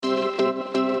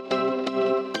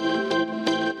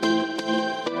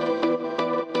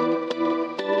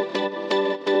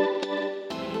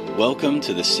Welcome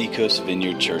to the Seacoast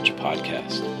Vineyard Church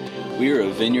podcast. We are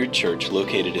a vineyard church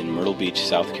located in Myrtle Beach,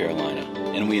 South Carolina,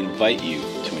 and we invite you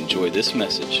to enjoy this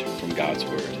message from God's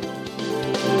Word.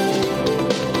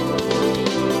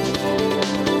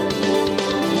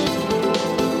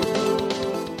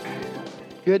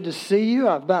 Good to see you.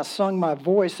 I've about sung my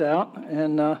voice out,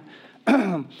 and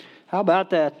how about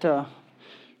that? That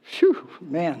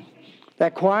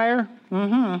choir.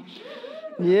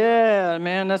 Yeah,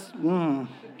 man, that's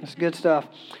good stuff.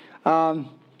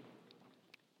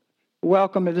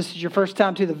 Welcome. If this is your first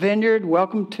time to the Vineyard,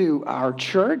 welcome to our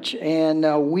church,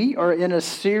 and we are in a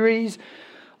series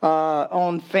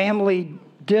on family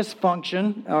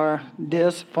dysfunction.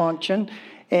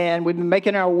 And we've been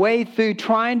making our way through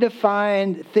trying to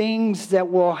find things that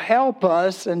will help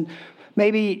us and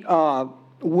maybe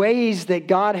ways that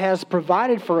God has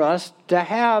provided for us to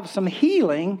have some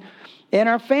healing in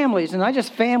our families. And not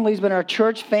just families, but our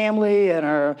church family and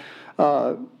our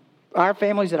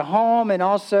families at home and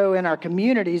also in our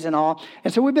communities and all.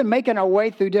 And so we've been making our way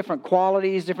through different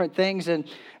qualities, different things. And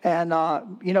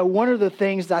one of the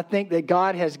things I think that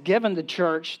God has given the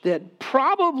church that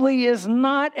probably is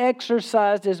not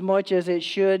exercised as much as it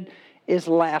should is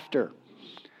laughter.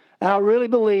 And I really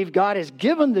believe God has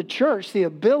given the church the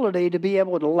ability to be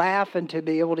able to laugh and to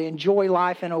be able to enjoy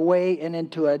life in a way and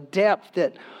into a depth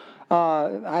that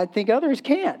I think others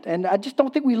can't. And I just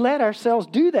don't think we let ourselves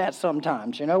do that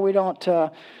sometimes. We don't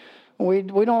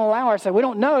allow ourselves. We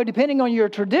don't know, depending on your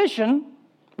tradition,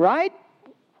 right?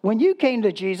 When you came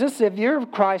to Jesus, if you're a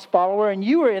Christ follower and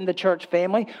you were in the church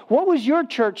family, what was your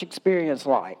church experience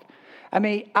like? I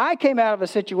mean, I came out of a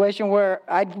situation where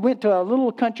I went to a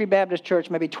little country Baptist church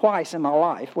maybe twice in my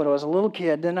life when I was a little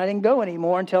kid. Then I didn't go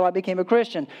anymore until I became a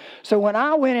Christian. So when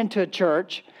I went into a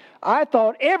church, I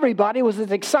thought everybody was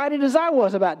as excited as I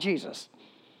was about Jesus.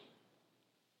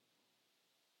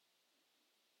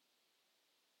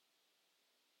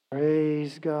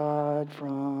 Praise God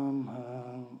from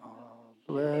whom all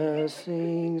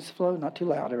blessings flow. Not too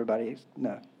loud, everybody.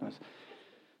 No.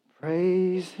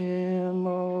 Praise Him,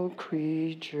 O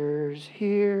creatures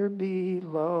here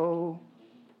below.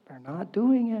 They're not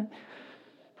doing it.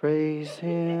 Praise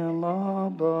Him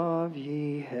above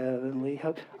ye heavenly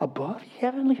hosts. Above ye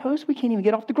heavenly hosts? We can't even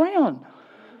get off the ground.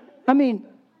 I mean,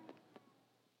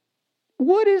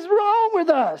 what is wrong with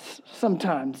us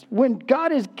sometimes when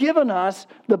God has given us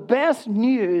the best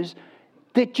news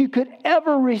that you could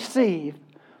ever receive,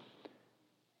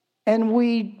 and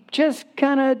we just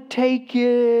kind of take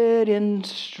it in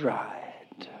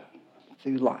stride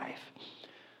through life?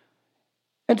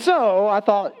 And so I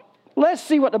thought, let's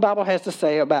see what the Bible has to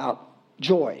say about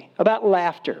joy, about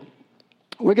laughter.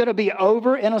 We're going to be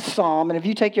over in a psalm, and if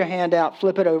you take your hand out,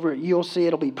 flip it over, you'll see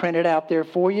it'll be printed out there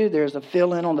for you. There's a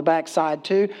fill-in on the back side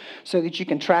too, so that you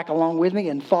can track along with me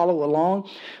and follow along.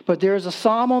 But there's a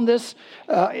psalm on this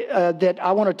that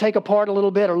I want to take apart a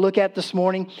little bit or look at this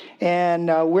morning, and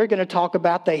we're going to talk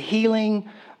about the healing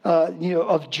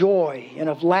of joy and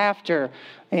of laughter,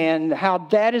 and how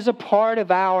that is a part of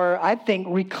our, I think,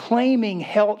 reclaiming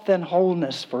health and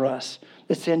wholeness for us.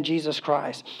 It's in Jesus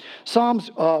Christ.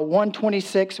 Psalms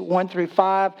 126, 1 through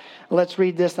 5. Let's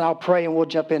read this and I'll pray and we'll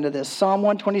jump into this. Psalm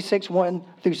 126, 1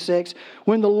 through 6.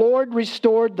 When the Lord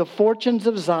restored the fortunes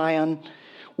of Zion,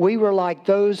 we were like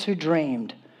those who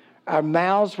dreamed. Our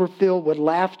mouths were filled with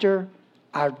laughter,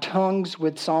 our tongues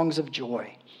with songs of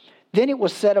joy. Then it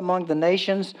was said among the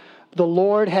nations, the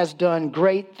Lord has done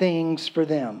great things for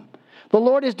them. The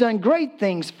Lord has done great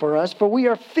things for us, for we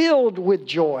are filled with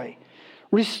joy.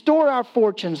 Restore our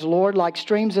fortunes, Lord, like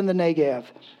streams in the Negev.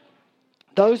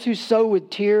 Those who sow with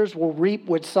tears will reap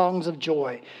with songs of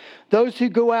joy. Those who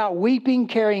go out weeping,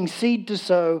 carrying seed to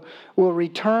sow, will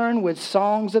return with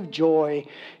songs of joy,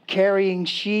 carrying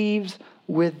sheaves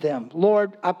with them.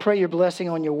 Lord, I pray your blessing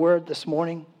on your word this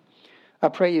morning. I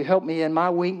pray you help me in my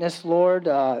weakness, Lord.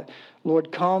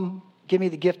 Lord, come, give me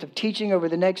the gift of teaching over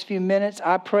the next few minutes.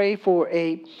 I pray for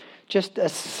just a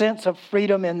sense of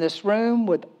freedom in this room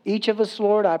with each of us,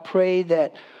 Lord. I pray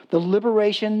that the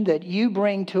liberation that you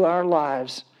bring to our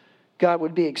lives, God,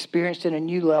 would be experienced in a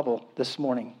new level this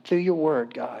morning through your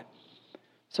word, God.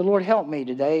 So, Lord, help me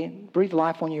today. Breathe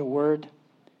life on your word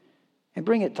and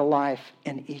bring it to life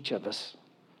in each of us.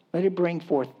 Let it bring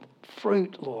forth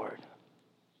fruit, Lord.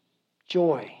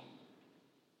 Joy.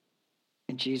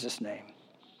 In Jesus' name,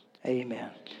 amen.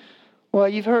 Well,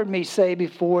 you've heard me say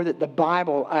before that the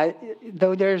Bible,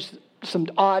 though there's some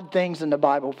odd things in the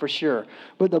Bible for sure,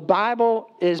 but the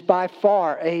Bible is by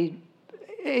far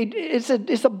it's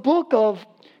a book of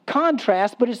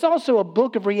contrast, but it's also a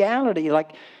book of reality.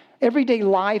 Like Everyday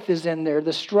life is in there.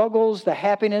 The struggles, the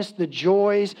happiness, the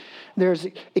joys. There's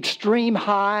extreme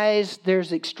highs.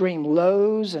 There's extreme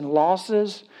lows and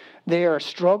losses. There are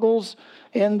struggles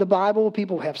in the Bible.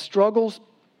 People have struggles.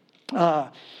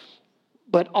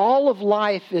 But all of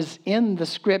life is in the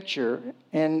Scripture.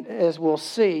 And as we'll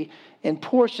see in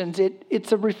portions,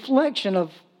 it's a reflection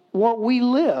of what we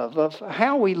live, of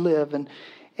how we live. And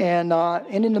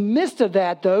in the midst of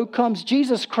that, though, comes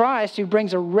Jesus Christ, who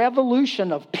brings a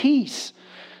revolution of peace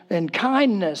and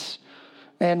kindness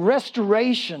and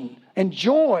restoration and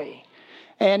joy.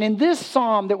 And in this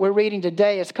psalm that we're reading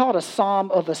today, it's called a psalm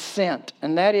of ascent.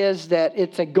 And that is that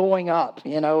it's a going up.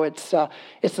 It's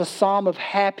a psalm of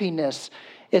happiness.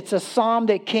 It's a psalm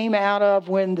that came out of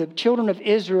when the children of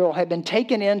Israel had been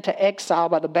taken into exile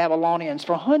by the Babylonians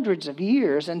for hundreds of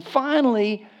years. And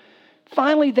finally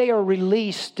they are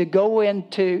released to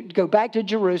go back to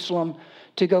Jerusalem,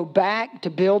 to go back to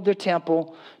build their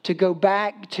temple, to go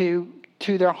back to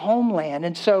their homeland.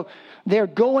 And so they're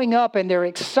going up and they're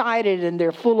excited and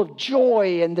they're full of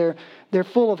joy and they're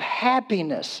full of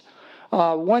happiness.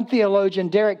 One theologian,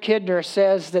 Derek Kidner,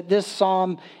 says that this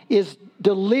psalm is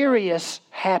delirious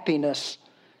happiness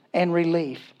and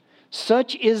relief.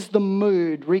 Such is the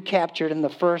mood recaptured in the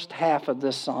first half of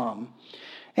this psalm.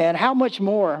 And how much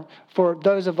more for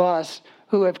those of us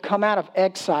who have come out of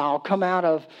exile,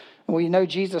 we know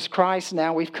Jesus Christ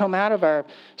now. We've come out of our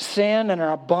sin and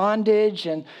our bondage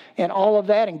and all of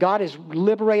that, and God has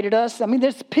liberated us. I mean,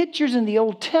 there's pictures in the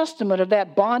Old Testament of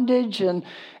that bondage and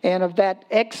of that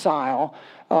exile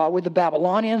with the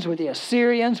Babylonians, with the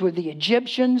Assyrians, with the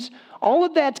Egyptians. All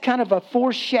of that's kind of a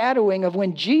foreshadowing of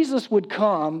when Jesus would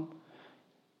come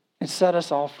and set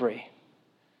us all free.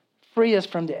 Free us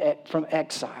from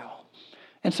exile.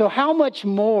 And so how much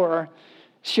more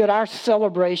should our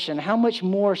celebration, how much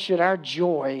more should our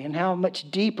joy, and how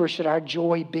much deeper should our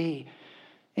joy be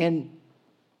in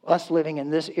us living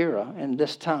in this era and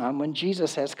this time when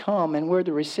Jesus has come and we're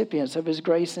the recipients of his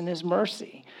grace and his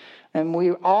mercy. And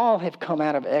we all have come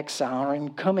out of exile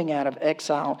and coming out of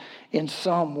exile in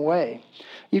some way.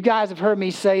 You guys have heard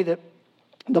me say that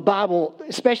the Bible,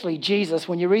 especially Jesus,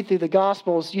 when you read through the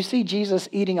Gospels, you see Jesus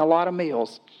eating a lot of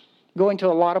meals, going to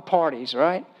a lot of parties,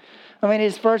 right? I mean,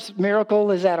 his first miracle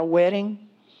is at a wedding.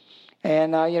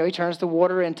 And, he turns the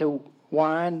water into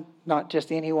wine, not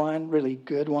just any wine, really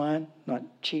good wine, not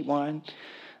cheap wine.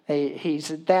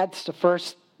 That's the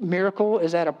first miracle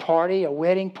is at a party, a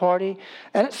wedding party.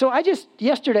 And so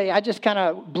yesterday I just kind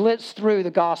of blitzed through the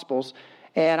Gospels.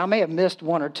 And I may have missed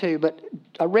one or two, but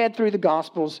I read through the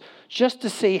Gospels just to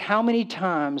see how many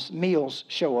times meals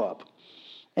show up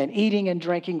and eating and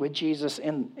drinking with Jesus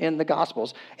in the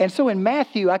Gospels. And so in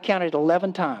Matthew, I counted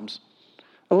 11 times.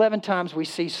 11 times we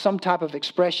see some type of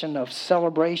expression of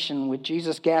celebration with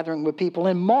Jesus gathering with people.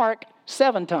 In Mark,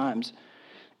 7 times.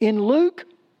 In Luke,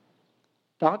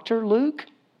 Dr. Luke,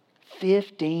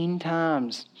 15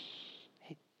 times.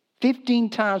 15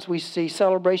 times we see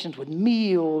celebrations with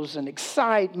meals and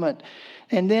excitement.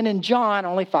 And then in John,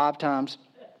 only 5 times.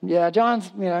 Yeah,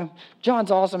 John's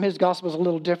awesome. His gospel is a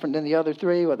little different than the other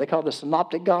 3, what they call the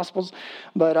synoptic gospels,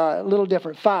 but a little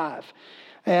different, 5.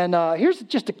 And here's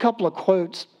just a couple of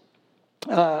quotes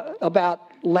about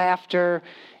laughter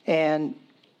and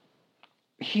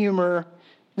humor.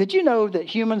 Did you know that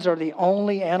humans are the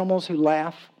only animals who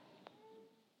laugh?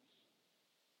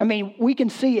 I mean, we can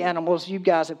see animals. You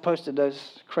guys have posted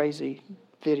those crazy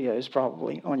videos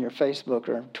probably on your Facebook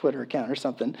or Twitter account or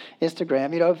something,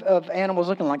 Instagram, of animals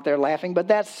looking like they're laughing, but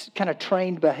that's kind of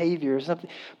trained behavior or something.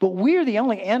 But we're the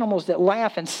only animals that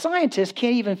laugh, and scientists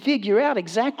can't even figure out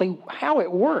exactly how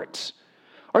it works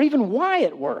or even why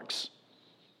it works.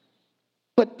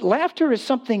 But laughter is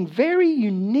something very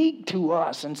unique to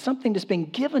us and something that's been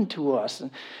given to us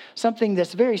and something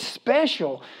that's very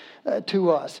special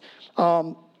to us.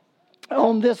 On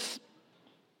this,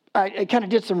 I kind of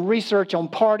did some research on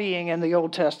partying in the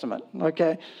Old Testament,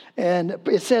 okay? And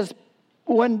it says,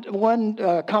 one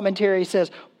commentary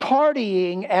says,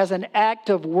 partying as an act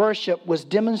of worship was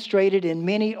demonstrated in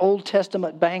many Old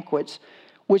Testament banquets,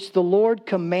 which the Lord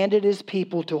commanded his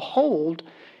people to hold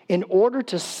in order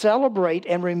to celebrate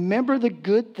and remember the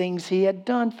good things he had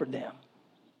done for them.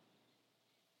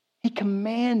 He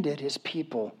commanded his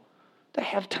people to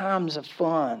have times of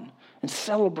fun and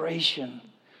celebration,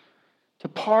 to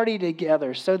party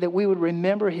together so that we would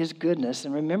remember his goodness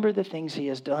and remember the things he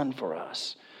has done for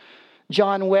us.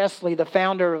 John Wesley, the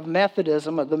founder of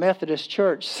Methodism, of the Methodist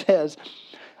Church, says,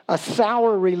 a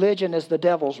sour religion is the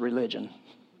devil's religion.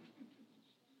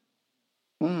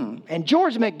 And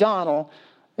George MacDonald,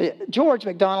 George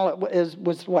MacDonald was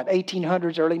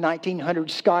 1800s, early 1900s,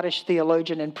 Scottish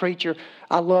theologian and preacher.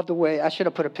 I love the way, I should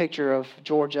have put a picture of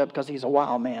George up because he's a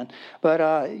wild man.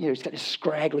 But, he's got this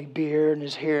scraggly beard and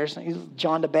his hair. He's a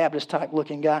John the Baptist type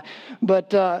looking guy.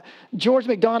 But George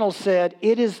MacDonald said,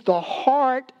 "It is the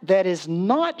heart that is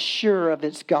not sure of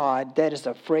its God that is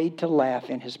afraid to laugh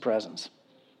in his presence."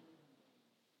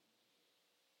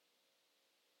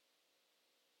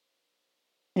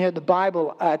 You know, the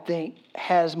Bible, I think,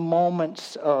 has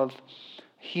moments of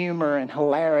humor and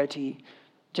hilarity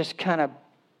just kind of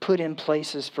put in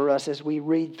places for us as we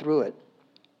read through it.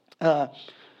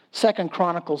 2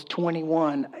 Chronicles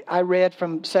 21. I read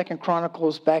from 2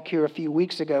 Chronicles back here a few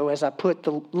weeks ago as I put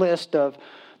the list of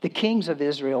the kings of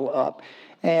Israel up.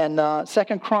 And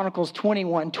 2 Chronicles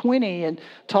 21:20, and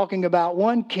talking about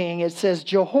one king, it says,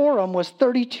 Jehoram was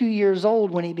 32 years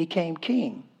old when he became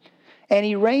king. And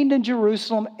he reigned in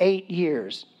Jerusalem 8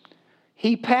 years.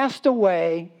 He passed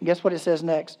away, guess what it says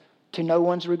next? To no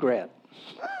one's regret.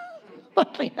 I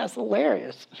think that's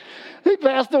hilarious. He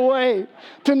passed away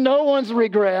to no one's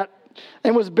regret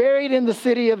and was buried in the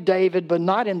city of David, but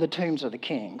not in the tombs of the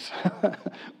kings.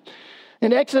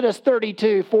 In Exodus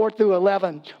 32, 4 through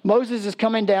 11, Moses is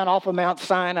coming down off of Mount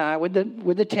Sinai with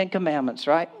the Ten Commandments,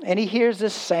 right? And he hears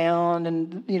this sound,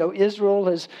 and, Israel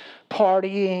is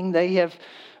partying. They have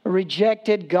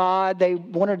rejected God. They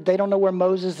don't know where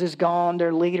Moses is gone,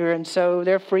 their leader, and so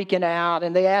they're freaking out.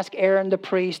 And they ask Aaron the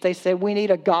priest. They said, "We need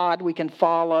a God we can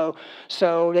follow."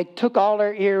 So they took all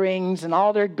their earrings and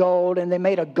all their gold, and they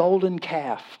made a golden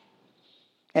calf.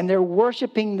 And they're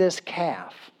worshiping this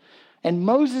calf. And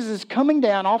Moses is coming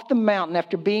down off the mountain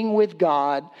after being with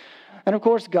God. And of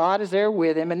course, God is there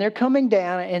with him. And they're coming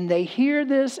down, and they hear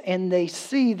this, and they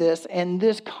see this, and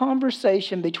this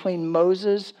conversation between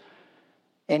Moses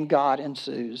and God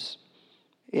ensues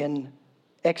in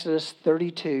Exodus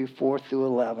 32, 4 through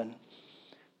 11.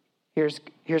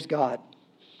 Here's God.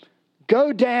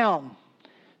 "Go down,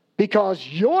 because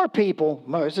your people,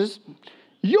 Moses,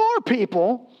 your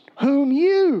people, whom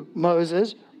you,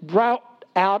 Moses, brought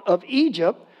out of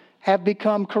Egypt, have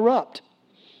become corrupt."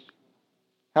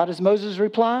 How does Moses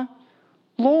reply?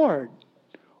 "Lord,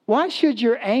 why should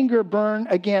your anger burn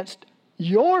against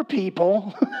your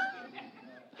people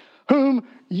whom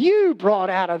you brought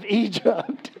out of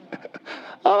Egypt?"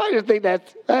 I just think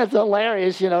that's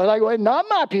hilarious, like, well, not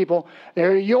my people,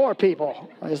 they're your people.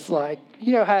 It's like,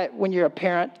 how when you're a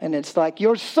parent and it's like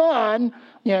your son,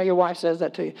 your wife says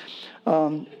that to you.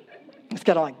 It's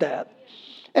kind of like that.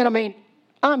 And I mean,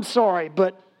 I'm sorry,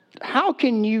 but how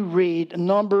can you read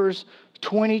Numbers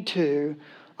 22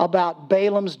 about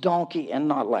Balaam's donkey and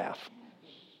not laugh?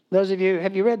 Those of you,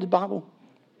 have you read the Bible?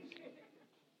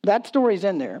 That story's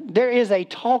in there. There is a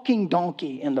talking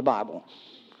donkey in the Bible.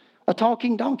 A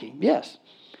talking donkey, yes.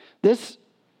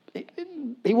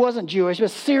 He wasn't Jewish,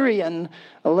 but Syrian,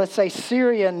 let's say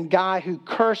Syrian guy who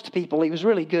cursed people. He was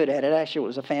really good at it. Actually, it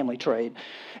was a family trade.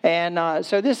 And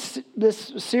so this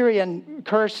Syrian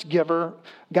curse giver,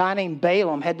 guy named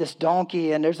Balaam, had this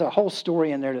donkey, and there's a whole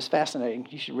story in there that's fascinating.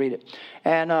 You should read it.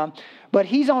 And but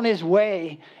he's on his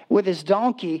way with his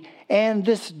donkey, and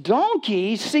this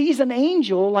donkey sees an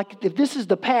angel. Like, if this is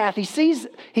the path, he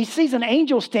sees an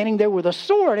angel standing there with a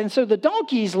sword. And so the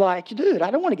donkey's like, "Dude,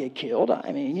 I don't want to get killed.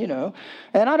 I mean,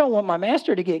 and I don't want my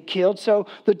master to get killed." So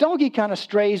the donkey kind of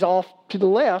strays off to the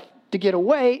left to get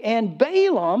away, and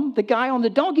Balaam, the guy on the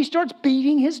donkey, starts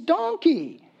beating his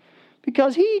donkey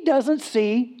because he doesn't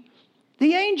see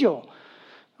the angel.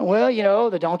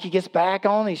 Well, the donkey gets back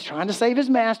on. He's trying to save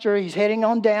his master. He's heading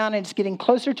on down, and it's getting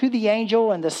closer to the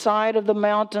angel, and the side of the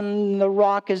mountain, the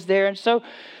rock is there. And so,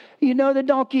 the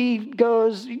donkey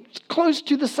goes close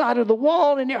to the side of the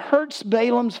wall, and it hurts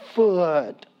Balaam's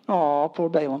foot. Oh, poor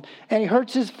Balaam. And he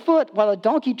hurts his foot while the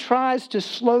donkey tries to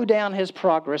slow down his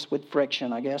progress with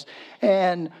friction, I guess.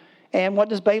 And what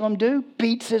does Balaam do?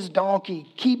 Beats his donkey.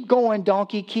 "Keep going,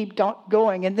 donkey, keep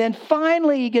going." And then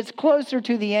finally he gets closer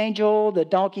to the angel. The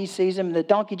donkey sees him. The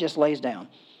donkey just lays down.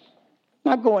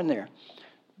 Not going there.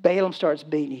 Balaam starts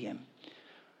beating him.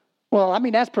 Well, I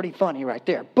mean, that's pretty funny right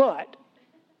there. But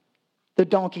the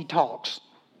donkey talks.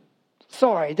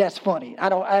 Sorry, that's funny. I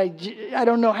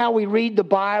don't know how we read the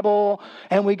Bible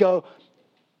and we go,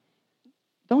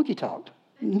 donkey talked.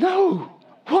 No.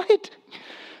 What?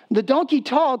 The donkey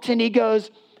talks, and he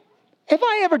goes, "Have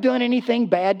I ever done anything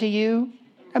bad to you?"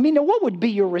 I mean, what would be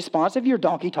your response if your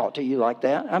donkey talked to you like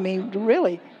that? I mean,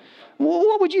 really?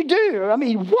 What would you do? I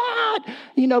mean, what?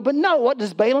 But no, what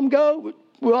does Balaam go?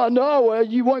 "Well, no,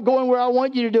 you weren't going where I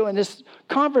want you to do." And this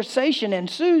conversation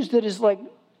ensues that is like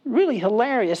really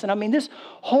hilarious. And I mean, this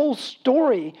whole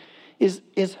story is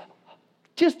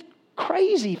just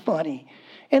crazy funny.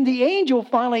 And the angel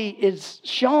finally is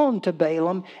shown to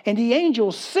Balaam, and the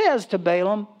angel says to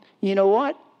Balaam, you know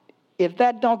what? If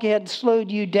that donkey had slowed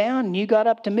you down and you got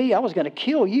up to me, I was going to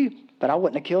kill you, but I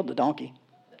wouldn't have killed the donkey.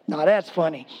 Now that's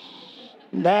funny.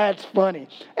 That's funny.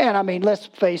 And I mean, let's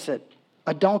face it,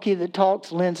 a donkey that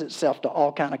talks lends itself to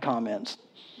all kind of comments.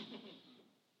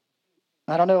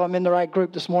 I don't know if I'm in the right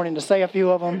group this morning to say a few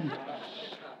of them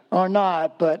or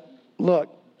not, but look,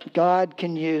 God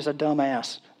can use a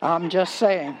dumbass. I'm just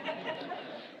saying.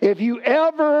 If you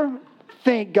ever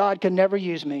think God can never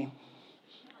use me,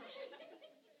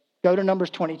 go to Numbers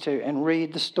 22 and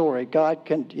read the story. God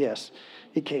can, yes,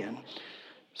 He can.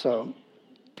 So,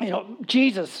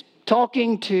 Jesus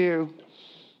talking to,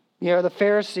 the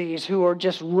Pharisees who are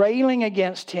just railing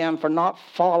against Him for not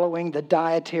following the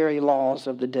dietary laws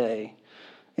of the day.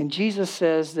 And Jesus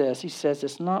says this. He says,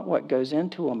 it's not what goes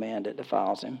into a man that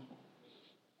defiles him.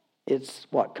 It's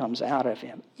what comes out of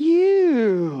him.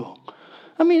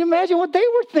 I mean, imagine what they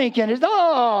were thinking.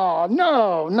 No.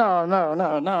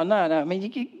 I mean,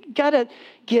 you got to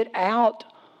get out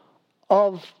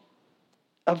of,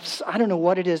 I don't know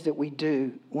what it is that we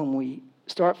do when we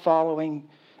start following.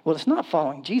 Well, it's not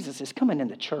following Jesus. It's coming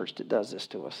into church that does this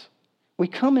to us. We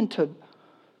come into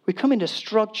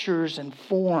structures and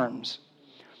forms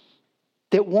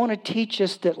that want to teach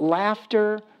us that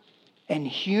laughter and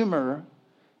humor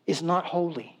is not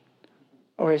holy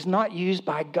or is not used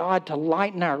by God to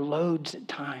lighten our loads at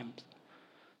times,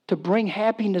 to bring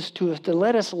happiness to us, to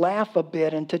let us laugh a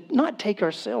bit and to not take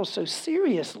ourselves so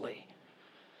seriously.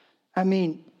 I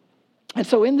mean, and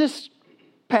so in this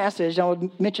passage, I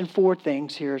would mention 4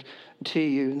 things here to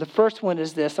you. And the first one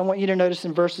is this. I want you to notice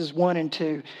in verses 1 and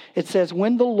 2, it says,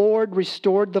 when the Lord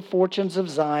restored the fortunes of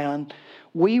Zion,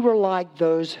 we were like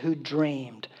those who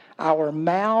dreamed. Our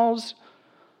mouths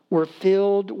were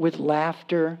filled with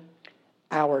laughter,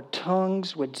 our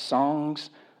tongues with songs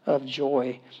of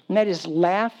joy. And that is,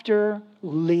 laughter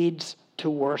leads to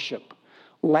worship.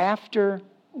 Laughter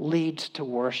leads to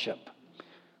worship.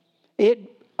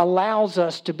 It allows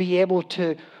us to be able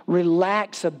to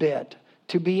relax a bit,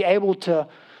 to be able to,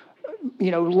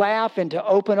 laugh and to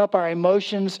open up our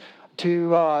emotions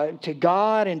to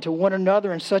God and to one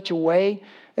another in such a way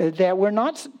that we're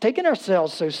not taking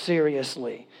ourselves so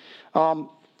seriously. I've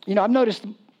noticed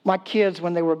my kids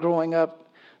when they were growing up,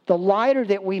 the lighter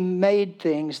that we made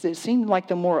things, it seemed like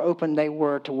the more open they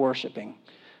were to worshiping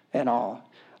and all.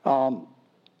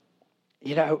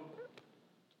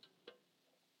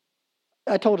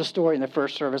 I told a story in the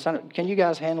first service. Can you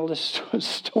guys handle this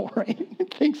story? I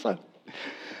think so.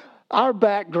 Our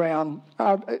background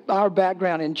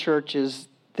in church is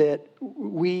that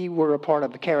we were a part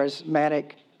of a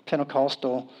charismatic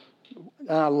Pentecostal.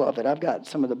 I love it. I've got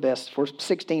some of the best for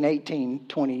 16, 18,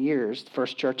 20 years. The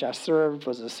first church I served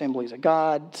was Assemblies of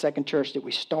God. Second church that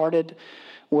we started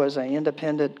was an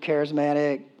independent,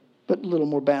 charismatic, but a little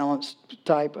more balanced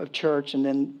type of church, and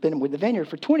then been with the Vineyard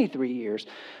for 23 years.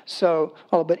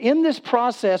 But in this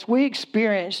process, we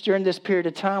experienced during this period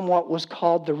of time what was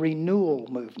called the renewal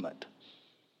movement.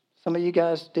 Some of you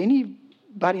guys, do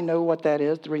anybody know what that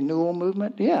is, the renewal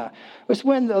movement? Yeah. It's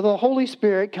when the Holy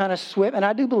Spirit kind of swept, and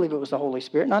I do believe it was the Holy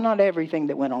Spirit. Now, not everything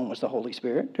that went on was the Holy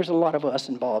Spirit. There's a lot of us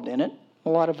involved in it. A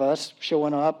lot of us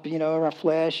showing up, our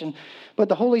flesh. But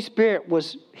the Holy Spirit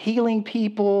was healing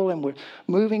people and was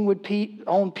moving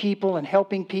on people and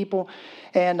helping people.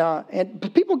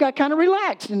 But people got kind of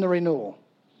relaxed in the renewal.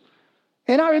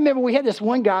 And I remember we had this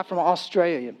one guy from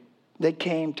Australia that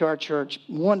came to our church,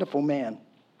 wonderful man.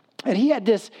 And he had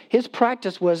his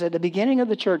practice was at the beginning of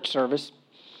the church service,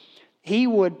 he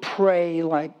would pray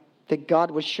like that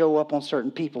God would show up on certain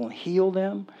people and heal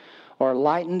them or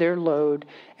lighten their load.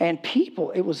 And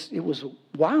people, it was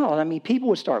wild. I mean, people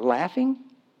would start laughing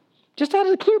just out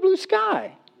of the clear blue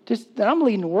sky. I'm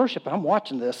leading the worship, and I'm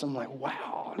watching this. I'm like,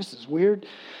 wow, this is weird.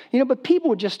 But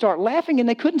people would just start laughing, and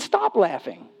they couldn't stop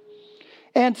laughing.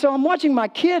 And so I'm watching my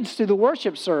kids through the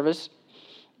worship service,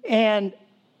 and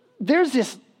there's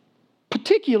this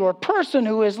particular person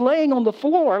who is laying on the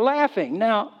floor laughing.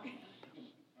 Now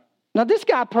this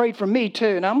guy prayed for me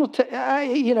too, and I'm going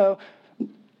to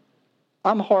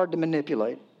I'm hard to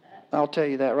manipulate. I'll tell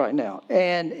you that right now.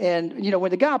 And when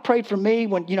the guy prayed for me,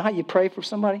 when how you pray for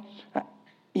somebody,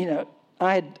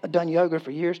 I had done yoga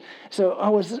for years, so I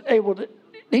was able to.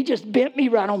 He just bent me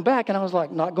right on back, and I was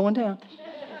like, not going down.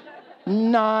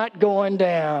 Not going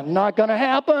down. Not going to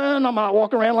happen. I might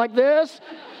walk around like this.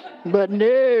 But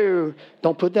no,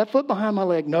 don't put that foot behind my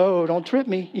leg. No, don't trip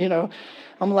me.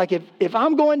 I'm like, if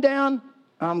I'm going down,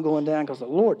 I'm going down because the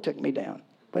Lord took me down.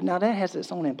 But now that has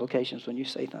its own implications when you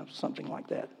say something like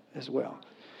that. as well.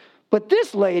 But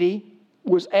this lady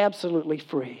was absolutely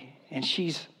free, and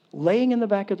she's laying in the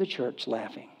back of the church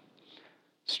laughing.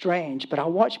 Strange, but I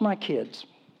watch my kids.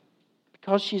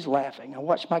 Because she's laughing, I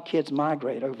watch my kids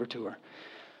migrate over to her.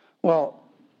 Well,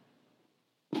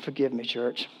 forgive me,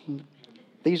 church.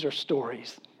 These are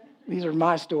stories. These are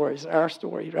my stories, our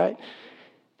story, right?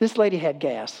 This lady had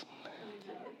gas.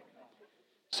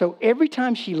 So every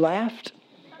time she laughed,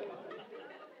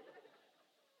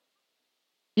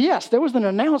 yes, there was an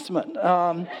announcement.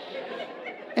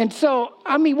 And so,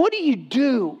 what do you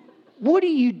do? What do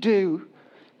you do?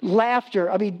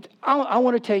 Laughter. I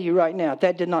want to tell you right now,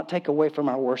 that did not take away from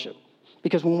our worship.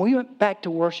 Because when we went back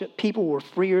to worship, people were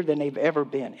freer than they've ever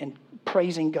been and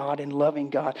praising God and loving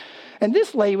God. And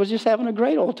this lady was just having a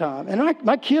great old time. And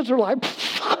my kids are like,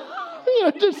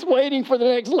 just waiting for the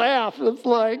next laugh. It's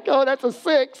like, oh, that's a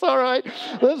 6. All right,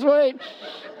 let's wait.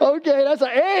 Okay, that's an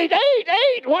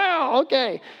 8. Wow,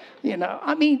 okay.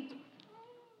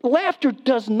 Laughter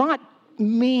does not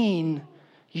mean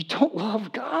you don't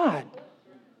love God.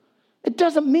 It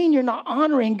doesn't mean you're not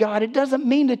honoring God. It doesn't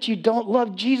mean that you don't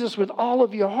love Jesus with all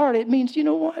of your heart. It means, you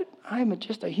know what? I'm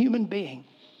just a human being.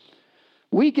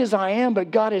 Weak as I am, but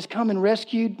God has come and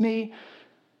rescued me.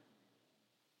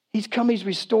 He's come, He's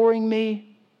restoring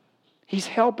me. He's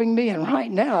helping me. And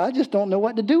right now, I just don't know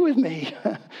what to do with me.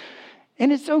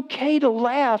 And it's okay to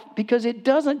laugh because it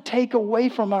doesn't take away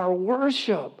from our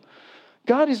worship.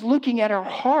 God is looking at our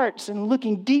hearts and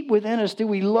looking deep within us. Do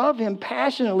we love Him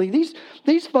passionately?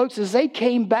 These folks, as they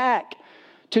came back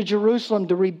to Jerusalem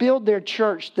to rebuild their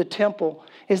church, the temple,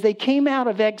 as they came out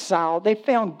of exile, they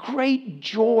found great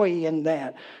joy in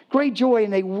that. Great joy,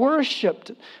 and they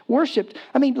worshiped.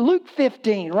 Luke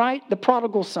 15, right? The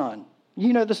prodigal son.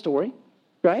 You know the story,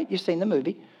 right? You've seen the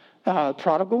movie.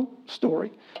 Prodigal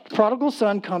story. The prodigal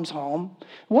son comes home.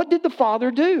 What did the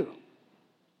father do?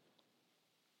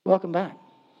 Welcome back.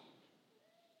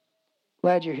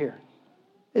 Glad you're here.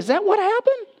 Is that what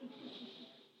happened?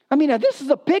 Now this is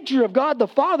a picture of God the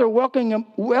Father welcoming,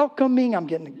 I'm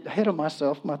getting ahead of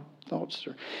myself, my thoughts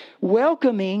are,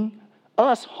 welcoming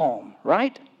us home,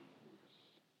 right?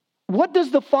 What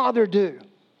does the Father do?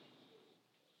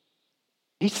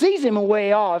 He sees him a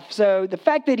way off, so the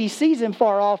fact that he sees him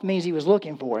far off means he was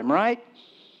looking for him, right?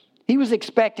 He was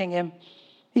expecting him.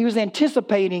 He was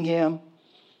anticipating him.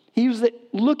 He was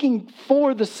looking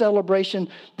for the celebration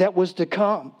that was to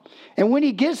come. And when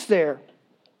he gets there,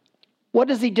 what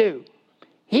does he do?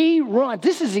 He runs.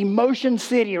 This is emotion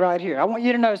city right here. I want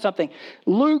you to know something.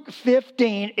 Luke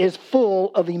 15 is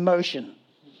full of emotion.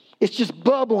 It's just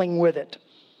bubbling with it.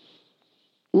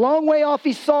 Long way off,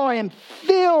 he saw him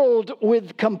filled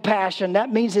with compassion.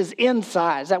 That means his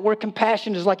insides. That word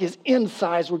compassion is like his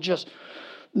insides were just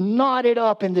knotted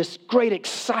up in this great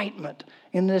excitement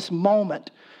in this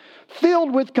moment.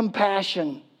 Filled with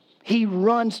compassion, he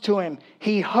runs to him.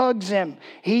 He hugs him.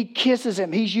 He kisses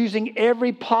him. He's using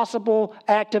every possible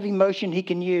act of emotion he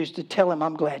can use to tell him,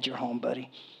 I'm glad you're home,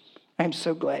 buddy. I'm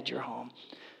so glad you're home.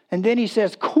 And then he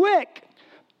says, quick,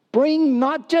 bring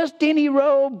not just any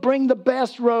robe, bring the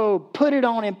best robe. Put it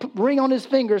on him. Ring on his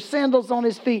fingers, sandals on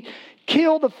his feet.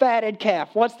 Kill the fatted calf.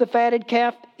 What's the fatted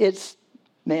calf? It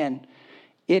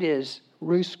is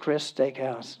Ruth's Chris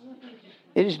Steakhouse.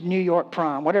 It is New York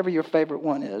Prime, whatever your favorite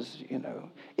one is,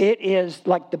 It is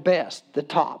like the best, the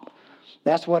top.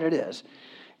 That's what it is.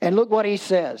 And look what he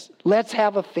says. Let's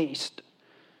have a feast.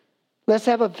 Let's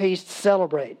have a feast,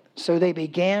 celebrate. So they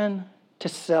began to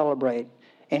celebrate.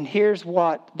 And here's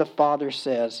what the father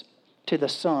says to the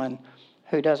son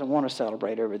who doesn't want to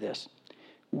celebrate over this.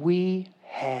 We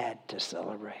had to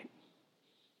celebrate.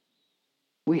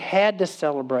 We had to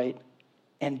celebrate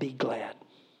and be glad.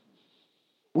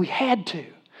 We had to.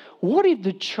 What if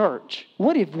the church,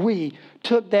 what if we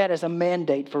took that as a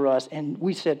mandate for us and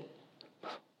we said,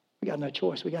 we got no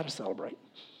choice, we got to celebrate.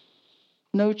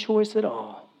 No choice at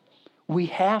all. We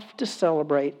have to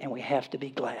celebrate and we have to be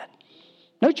glad.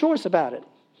 No choice about it.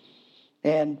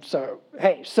 And so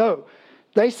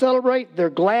they celebrate, they're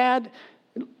glad.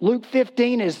 Luke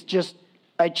 15 is just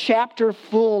a chapter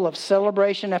full of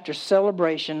celebration after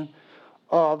celebration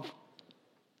of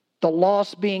the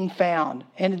lost being found.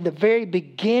 And in the very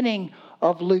beginning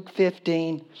of Luke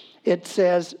 15, it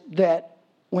says that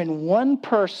when one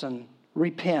person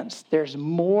repents, there's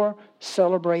more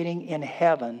celebrating in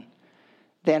heaven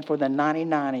than for the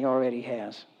 99 he already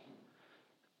has.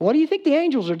 What do you think the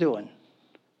angels are doing?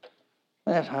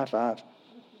 That's high five.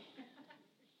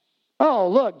 Oh,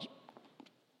 look,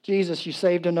 Jesus, you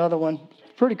saved another one.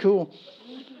 Pretty cool.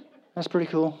 That's pretty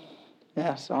cool.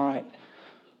 Yes, all right.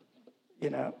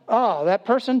 That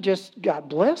person just got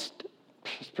blessed.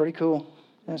 It's pretty cool.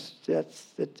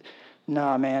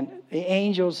 Nah, man. The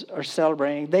angels are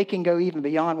celebrating. They can go even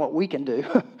beyond what we can do.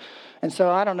 And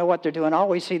so I don't know what they're doing. I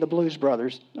always see the Blues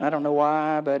Brothers. I don't know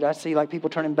why, but I see like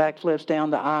people turning backflips down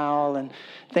the aisle and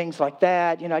things like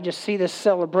that. You know, I just see this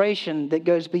celebration that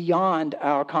goes beyond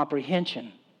our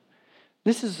comprehension.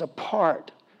 This is a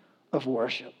part of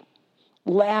worship.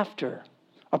 Laughter,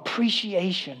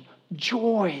 appreciation,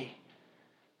 joy,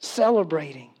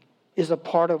 celebrating is a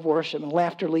part of worship, and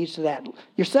laughter leads to that.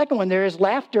 Your second one there is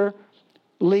laughter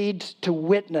leads to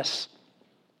witness.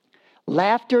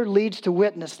 Laughter leads to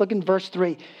witness. Look in verse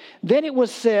 3. Then it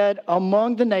was said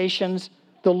among the nations,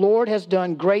 the Lord has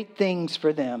done great things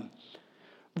for them.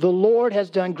 The Lord has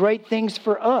done great things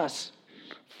for us,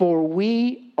 for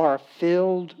we are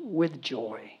filled with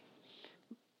joy.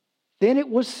 Then it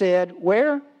was said,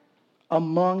 where?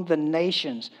 Among the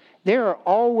nations. There are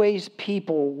always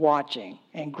people watching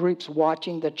and groups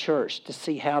watching the church to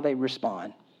see how they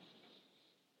respond.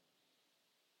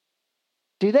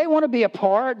 Do they want to be a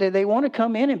part? Do they want to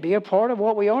come in and be a part of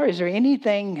what we are? Is there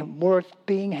anything worth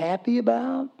being happy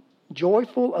about,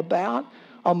 joyful about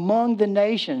among the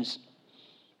nations?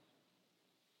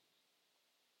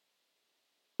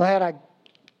 I had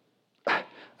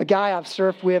a guy I've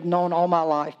surfed with, known all my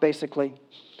life, basically.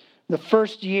 The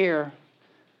first year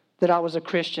that I was a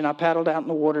Christian, I paddled out in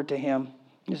the water to him.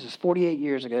 This is 48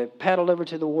 years ago. Paddled over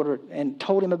to the water and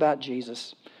told him about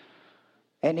Jesus.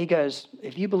 And he goes,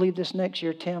 if you believe this next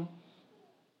year, Tim,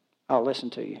 I'll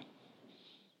listen to you.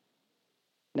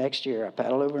 Next year, I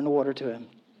paddled over in the water to him.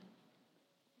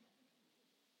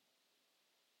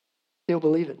 He'll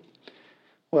believe it.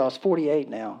 Well, it's 48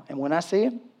 now. And when I see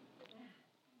him,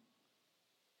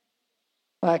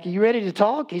 like, are you ready to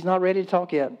talk? He's not ready to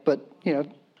talk yet. But,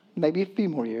 maybe a few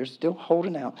more years, still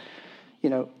holding out.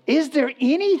 Is there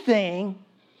anything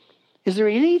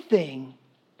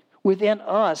within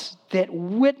us that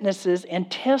witnesses and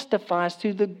testifies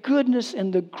to the goodness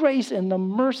and the grace and the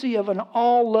mercy of an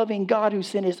all-loving God who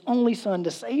sent his only Son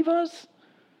to save us?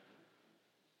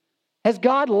 Has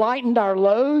God lightened our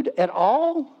load at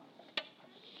all?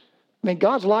 I mean,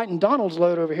 God's lightened Donald's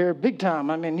load over here big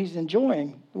time. I mean, he's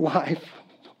enjoying life.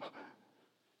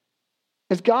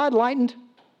 Has God lightened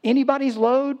anybody's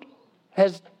load?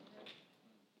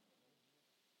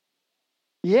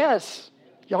 Yes.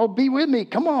 Y'all be with me.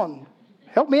 Come on.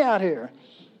 Help me out here.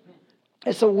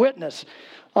 It's a witness.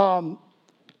 My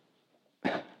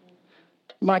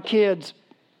kids,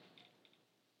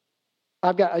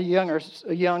 I've got a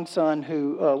young son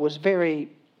who was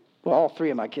all three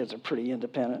of my kids are pretty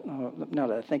independent, now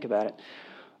that I think about it.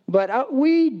 But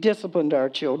we disciplined our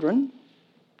children.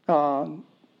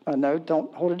 No,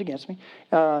 don't hold it against me.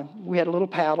 We had a little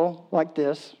paddle like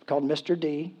this called Mr.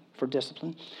 D for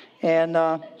discipline. And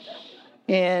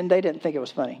they didn't think it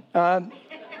was funny.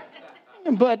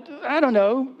 But I don't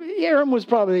know. Aaron was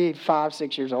probably 5,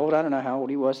 6 years old. I don't know how old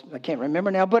he was. I can't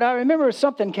remember now. But I remember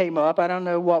something came up. I don't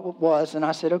know what it was. And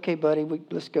I said, okay, buddy,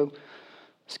 let's go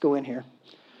in here.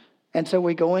 And so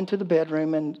we go into the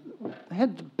bedroom, and I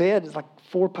had the bed, it's like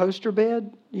 4-poster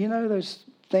bed. Those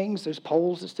things, those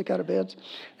poles that stick out of beds.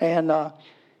 And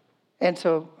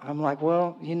so I'm like,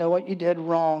 well, you know what? You did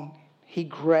wrong. He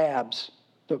grabs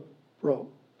the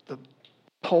rope, the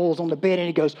poles on the bed, and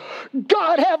he goes,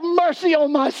 God have mercy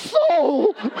on my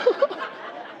soul.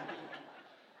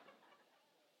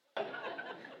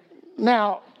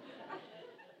 Now,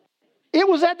 it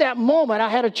was at that moment I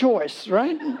had a choice,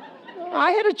 right?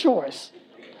 I had a choice.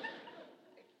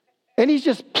 And he's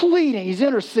just pleading, he's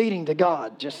interceding to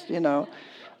God,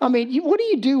 I mean, what do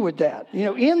you do with that?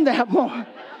 In that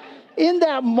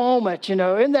moment,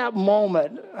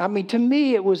 I mean, to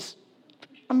me it was,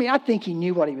 I think he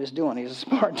knew what he was doing. He's a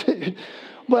smart dude.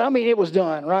 But, it was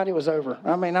done, right? It was over.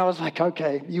 I was like,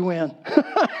 okay, you win.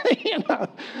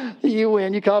 You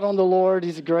win. You called on the Lord.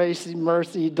 He's grace,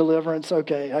 mercy, deliverance.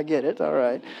 Okay, I get it. All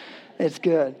right. It's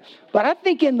good. But I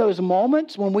think in those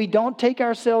moments when we don't take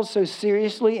ourselves so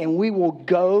seriously, and we will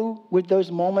go with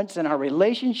those moments in our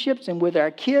relationships and with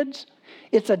our kids,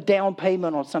 it's a down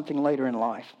payment on something later in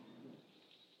life.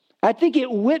 I think it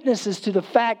witnesses to the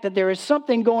fact that there is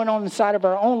something going on inside of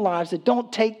our own lives that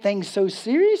don't take things so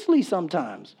seriously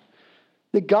sometimes.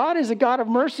 That God is a God of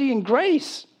mercy and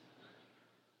grace.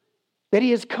 That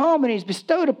he has come and he's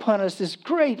bestowed upon us this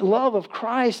great love of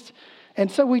Christ.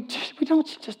 And so we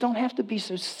don't have to be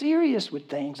so serious with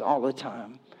things all the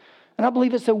time. And I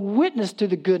believe it's a witness to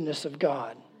the goodness of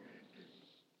God.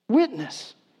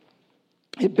 Witness.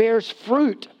 It bears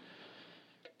fruit.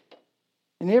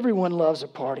 And everyone loves a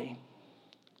party.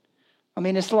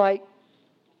 It's like,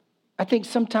 I think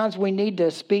sometimes we need to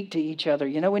speak to each other.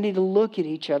 We need to look at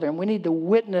each other, and we need to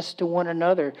witness to one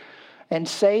another and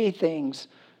say things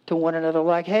to one another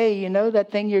like, hey, that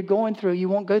thing you're going through, you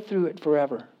won't go through it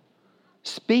forever.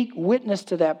 Speak, witness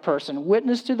to that person.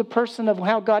 Witness to the person of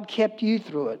how God kept you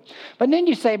through it. But then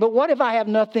you say, but what if I have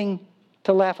nothing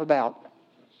to laugh about?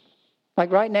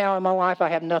 Like right now in my life, I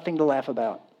have nothing to laugh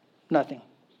about. Nothing.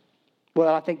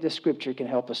 Well, I think this scripture can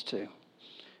help us too.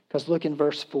 Because look in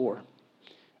verse 4.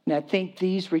 And I think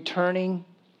these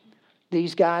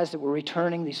guys that were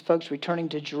returning, these folks returning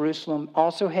to Jerusalem,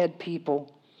 also had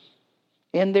people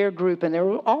in their group. And there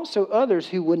were also others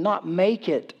who would not make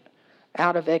it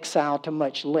out of exile to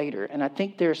much later. And I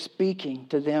think they're speaking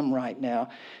to them right now.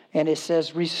 And it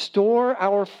says, restore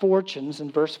our fortunes,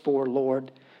 in verse 4,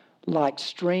 Lord, like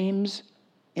streams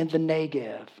in the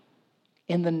Negev.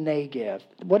 In the Negev.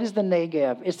 What is the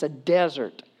Negev? It's a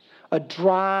desert, a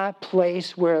dry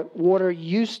place where water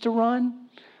used to run,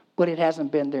 but it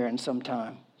hasn't been there in some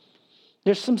time.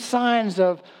 There's some signs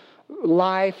of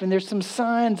life, and there's some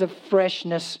signs of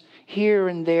freshness here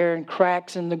and there, and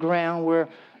cracks in the ground where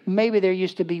maybe there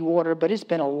used to be water, but it's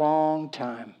been a long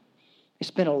time.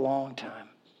 It's been a long time.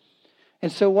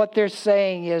 And so what they're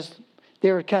saying is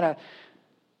they're kind of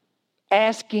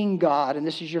asking God, and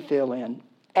this is your fill-in,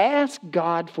 ask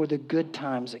God for the good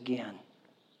times again.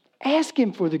 Ask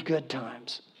Him for the good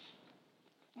times.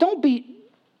 Don't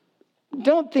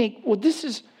think, well, this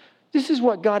is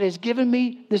what God has given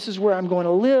me. This is where I'm going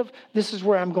to live. This is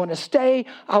where I'm going to stay.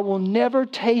 I will never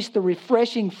taste the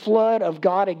refreshing flood of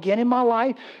God again in my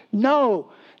life.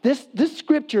 No, this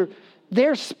scripture,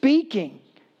 they're speaking.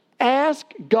 Ask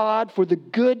God for the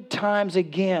good times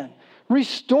again.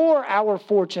 Restore our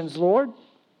fortunes, Lord.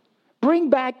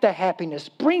 Bring back the happiness.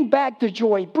 Bring back the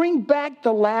joy. Bring back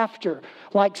the laughter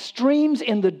like streams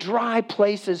in the dry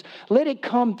places. Let it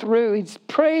come through. He's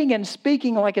praying and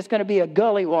speaking like it's going to be a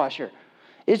gully washer.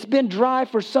 It's been dry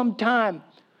for some time,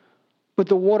 but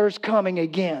the water's coming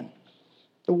again.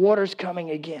 The water's coming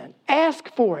again.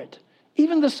 Ask for it.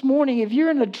 Even this morning, if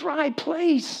you're in a dry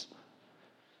place,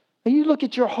 and you look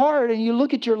at your heart and you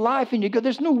look at your life and you go,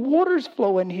 there's no waters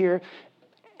flowing here,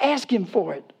 ask Him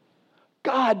for it.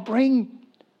 God, bring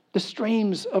the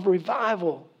streams of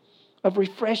revival, of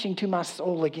refreshing to my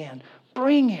soul again.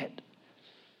 Bring it.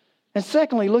 And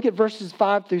secondly, look at verses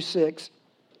 5 through 6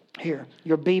 here,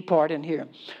 your B part in here.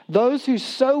 Those who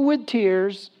sow with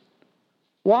tears,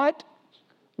 what?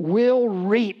 Will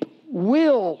reap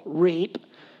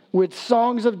with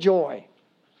songs of joy.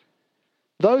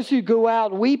 Those who go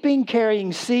out weeping,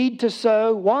 carrying seed to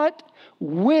sow, what?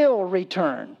 Will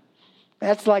return.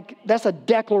 That's a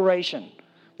declaration.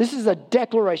 This is a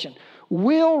declaration.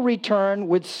 Will return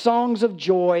with songs of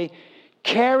joy,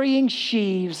 carrying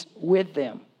sheaves with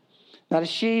them. Now the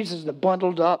sheaves is the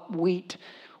bundled up wheat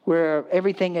where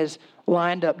everything is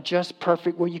lined up just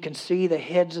perfect, where you can see the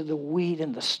heads of the wheat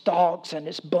and the stalks, and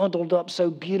it's bundled up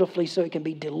so beautifully so it can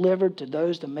be delivered to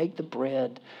those to make the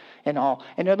bread and all.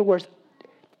 In other words,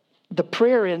 the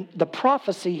prayer and the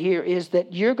prophecy here is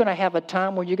that you're going to have a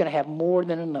time where you're going to have more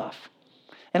than enough.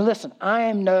 And listen, I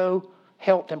am no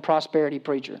health and prosperity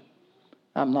preacher.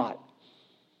 I'm not.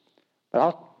 But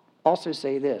I'll also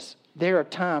say this. There are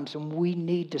times when we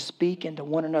need to speak into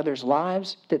one another's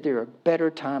lives that there are better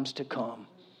times to come.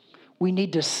 We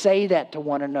need to say that to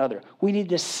one another. We need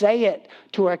to say it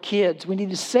to our kids. We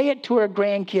need to say it to our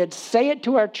grandkids. Say it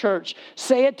to our church.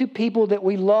 Say it to people that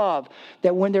we love.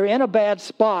 That when they're in a bad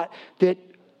spot, that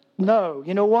no,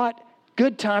 you know what?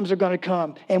 Good times are going to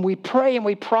come. And we pray and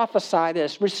we prophesy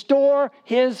this. Restore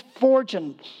his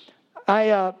fortune. I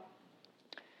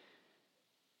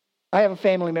have a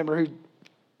family member who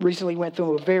recently went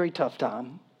through a very tough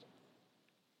time.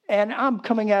 And I'm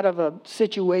coming out of a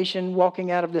situation, walking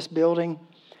out of this building,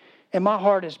 and my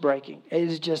heart is breaking. It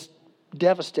is just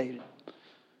devastated.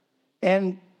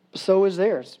 And so is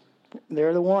theirs.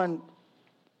 They're the one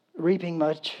reaping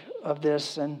much of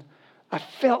this. And I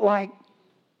felt like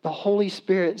the Holy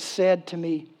Spirit said to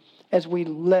me as we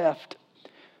left,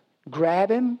 grab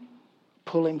him,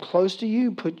 pull him close to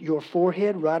you, put your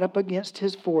forehead right up against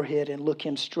his forehead and look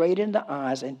him straight in the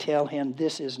eyes and tell him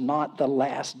this is not the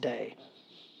last day.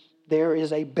 There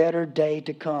is a better day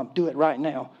to come. Do it right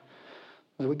now.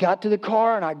 We got to the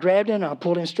car and I grabbed him and I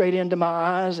pulled him straight into my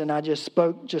eyes and I just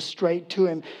spoke just straight to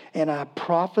him and I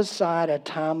prophesied a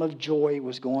time of joy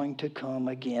was going to come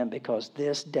again because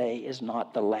this day is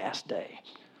not the last day.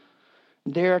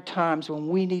 There are times when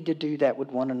we need to do that with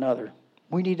one another.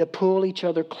 We need to pull each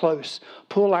other close,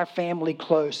 pull our family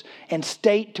close, and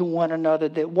state to one another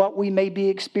that what we may be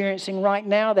experiencing right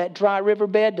now, that dry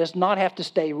riverbed, does not have to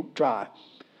stay dry.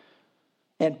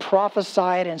 and prophesy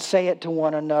it and say it to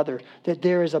one another that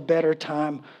there is a better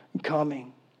time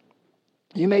coming.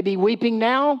 You may be weeping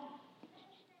now,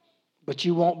 but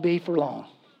you won't be for long.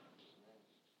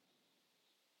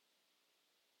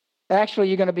 Actually,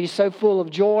 you're going to be so full of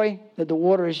joy that the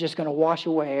water is just going to wash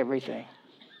away everything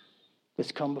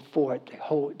that's come before it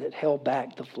that held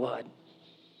back the flood.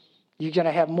 You're going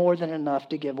to have more than enough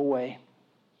to give away.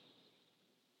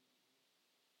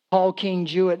 Paul King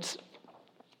Jewett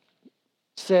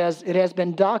says, it has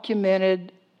been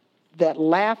documented that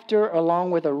laughter,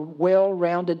 along with a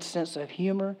well-rounded sense of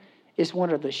humor, is one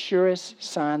of the surest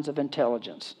signs of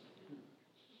intelligence.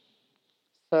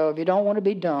 So if you don't want to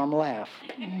be dumb, laugh.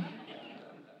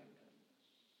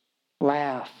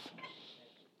 Laugh.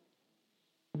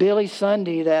 Billy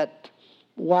Sunday, that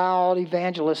wild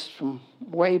evangelist from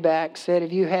way back, said,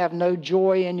 if you have no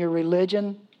joy in your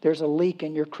religion, there's a leak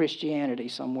in your Christianity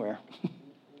somewhere.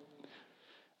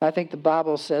 I think the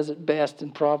Bible says it best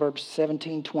in Proverbs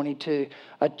 17:22.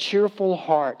 A cheerful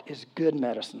heart is good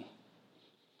medicine,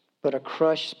 but a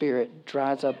crushed spirit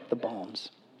dries up the bones.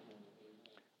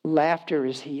 Laughter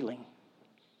is healing.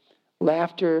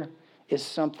 Laughter is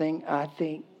something I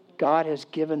think God has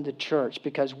given the church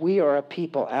because we are a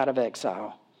people out of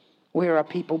exile. We are a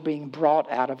people being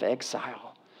brought out of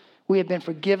exile. We have been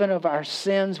forgiven of our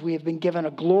sins. We have been given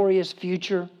a glorious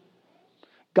future.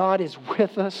 God is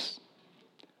with us.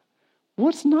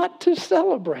 What's not to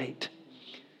celebrate?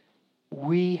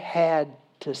 We had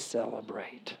to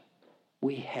celebrate.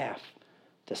 We have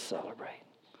to celebrate.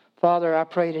 Father, I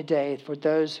pray today for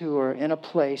those who are in a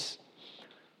place,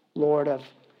 Lord, of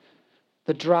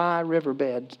the dry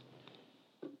riverbed,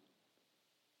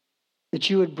 that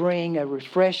you would bring a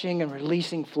refreshing and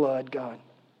releasing flood, God.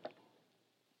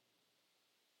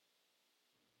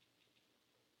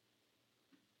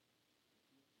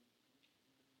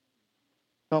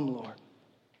 Come, Lord.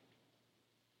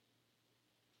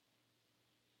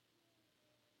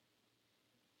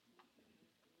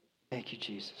 Thank you,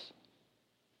 Jesus.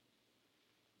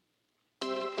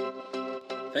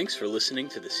 Thanks for listening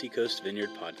to the Seacoast Vineyard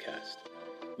Podcast.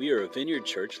 We are a vineyard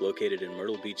church located in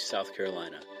Myrtle Beach, South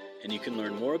Carolina, and you can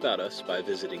learn more about us by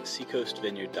visiting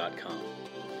seacoastvineyard.com.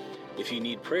 If you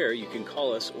need prayer, you can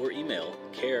call us or email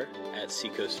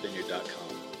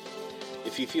care@seacoastvineyard.com.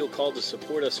 If you feel called to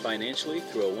support us financially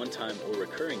through a one-time or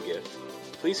recurring gift,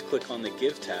 please click on the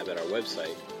Give tab at our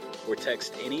website or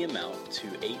text any amount to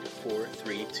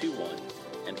 84321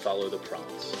 and follow the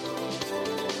prompts.